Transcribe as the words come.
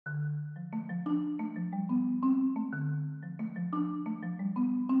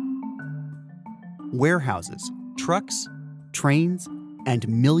warehouses, trucks, trains, and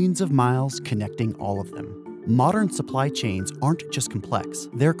millions of miles connecting all of them. Modern supply chains aren't just complex,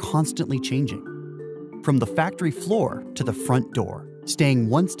 they're constantly changing. From the factory floor to the front door, staying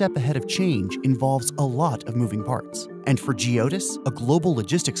one step ahead of change involves a lot of moving parts. And for Geodis, a global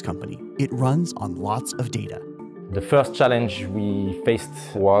logistics company, it runs on lots of data. The first challenge we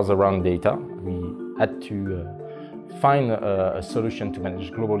faced was around data. We had to find a solution to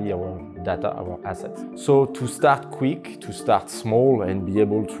manage globally our data, our assets. So to start quick, to start small and be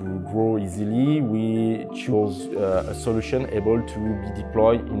able to grow easily, we chose a solution able to be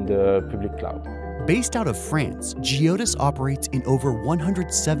deployed in the public cloud. Based out of France, Geodis operates in over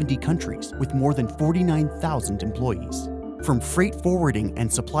 170 countries with more than 49,000 employees. From freight forwarding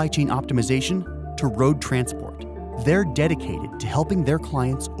and supply chain optimization to road transport, they're dedicated to helping their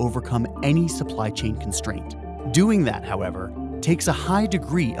clients overcome any supply chain constraint. Doing that, however, takes a high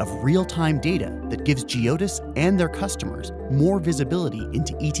degree of real-time data that gives Geodis and their customers more visibility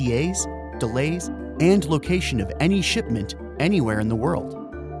into ETAs, delays, and location of any shipment anywhere in the world.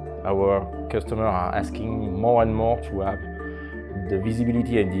 Our customers are asking more and more to have the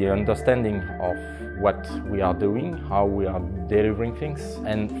visibility and the understanding of what we are doing, how we are delivering things.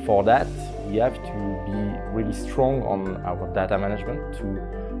 And for that, we have to be really strong on our data management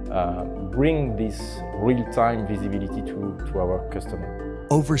to bring this real-time visibility to our customer.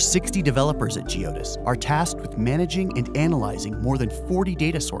 Over 60 developers at Geodis are tasked with managing and analyzing more than 40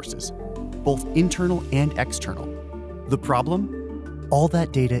 data sources, both internal and external. The problem? All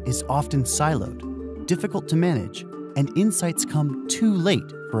that data is often siloed, difficult to manage, and insights come too late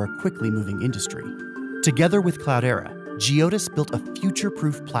for a quickly moving industry. Together with Cloudera, Geodis built a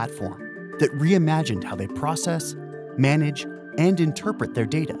future-proof platform that reimagined how they process, manage, and interpret their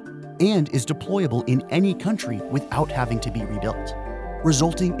data, and is deployable in any country without having to be rebuilt,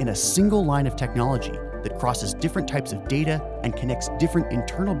 resulting in a single line of technology that crosses different types of data and connects different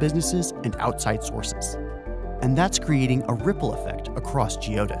internal businesses and outside sources. And that's creating a ripple effect across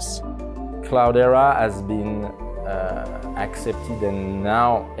Geodis. Cloudera has been accepted, and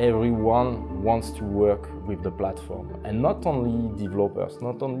now everyone wants to work with the platform. And not only developers,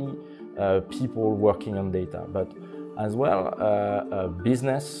 not only people working on data, but as well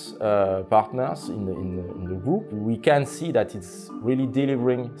business partners in the group. We can see that it's really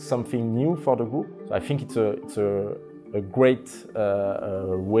delivering something new for the group. So I think it's a great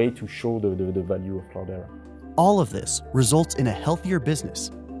way to show the value of Cloudera. All of this results in a healthier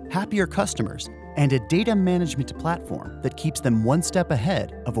business, happier customers, and a data management platform that keeps them one step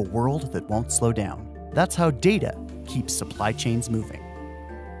ahead of a world that won't slow down. That's how data keeps supply chains moving.